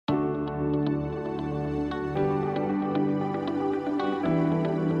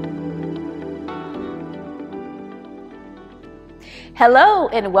Hello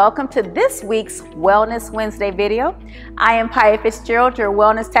and welcome to this week's Wellness Wednesday video. I am Pia Fitzgerald, your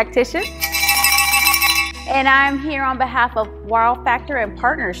wellness tactician, and I'm here on behalf of Wow Factor in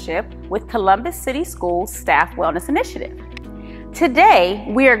partnership with Columbus City Schools Staff Wellness Initiative. Today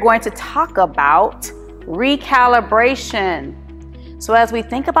we are going to talk about recalibration. So as we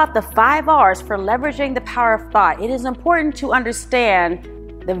think about the 5 R's for leveraging the power of thought, it is important to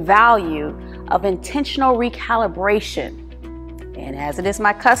understand the value of intentional recalibration. And as it is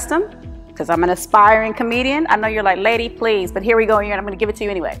my custom, because I'm an aspiring comedian, I know you're like, lady, please, but here we go, and I'm going to give it to you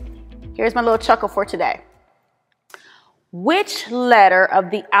anyway. Here's my little chuckle for today. Which letter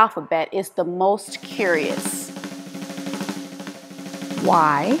of the alphabet is the most curious?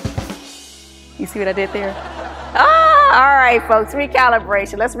 Why? You see what I did there? All right, folks,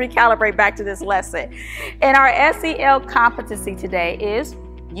 recalibration. Let's recalibrate back to this lesson. And our SEL competency today is,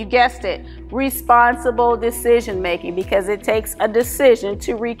 you guessed it, responsible decision making, because it takes a decision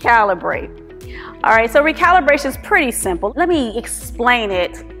to recalibrate. All right, so recalibration is pretty simple. Let me explain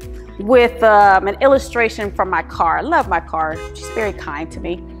it with an illustration from my car. I love my car. She's very kind to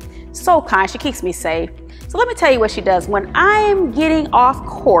me. So kind, she keeps me safe. So let me tell you what she does. When I'm getting off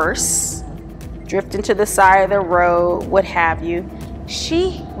course, drifting to the side of the road, what have you,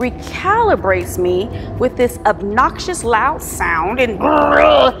 she recalibrates me with this obnoxious loud sound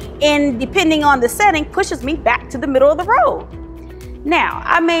and depending on the setting, pushes me back to the middle of the road. Now,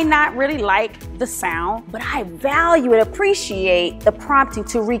 I may not really like the sound, but I value and appreciate the prompting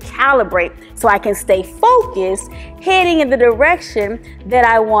to recalibrate so I can stay focused, heading in the direction that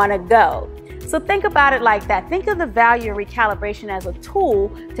I want to go. So think about it like that. Think of the value of recalibration as a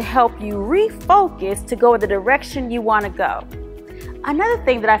tool to help you refocus to go in the direction you want to go. Another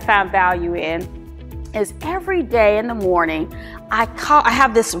thing that I found value in is every day in the morning, I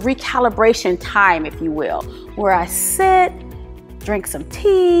have this recalibration time, if you will, where I sit, drink some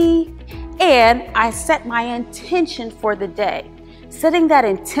tea, and I set my intention for the day. Setting that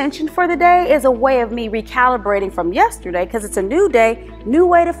intention for the day is a way of me recalibrating from yesterday, because it's a new day, new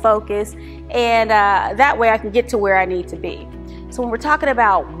way to focus, and that way I can get to where I need to be. So when we're talking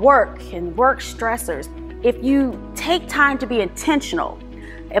about work and work stressors, if you take time to be intentional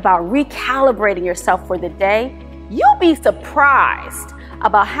about recalibrating yourself for the day, you'll be surprised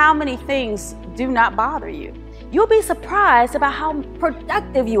about how many things do not bother you. You'll be surprised about how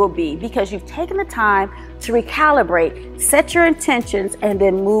productive you will be because you've taken the time to recalibrate, set your intentions, and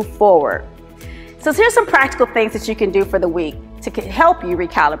then move forward. So here's some practical things that you can do for the week to help you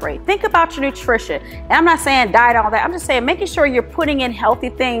recalibrate. Think about your nutrition. And I'm not saying diet, all that. I'm just saying making sure you're putting in healthy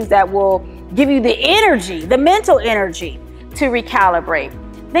things that will give you the energy, the mental energy to recalibrate.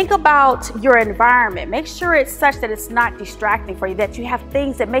 Think about your environment. Make sure it's such that it's not distracting for you, that you have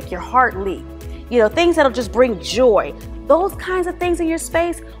things that make your heart leap. You know, things that'll just bring joy. Those kinds of things in your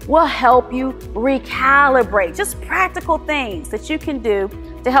space will help you recalibrate. Just practical things that you can do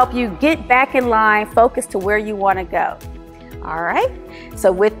to help you get back in line, focus to where you want to go. All right,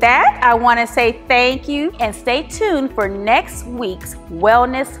 so with that, I want to say thank you and stay tuned for next week's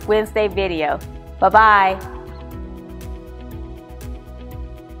Wellness Wednesday video. Bye-bye.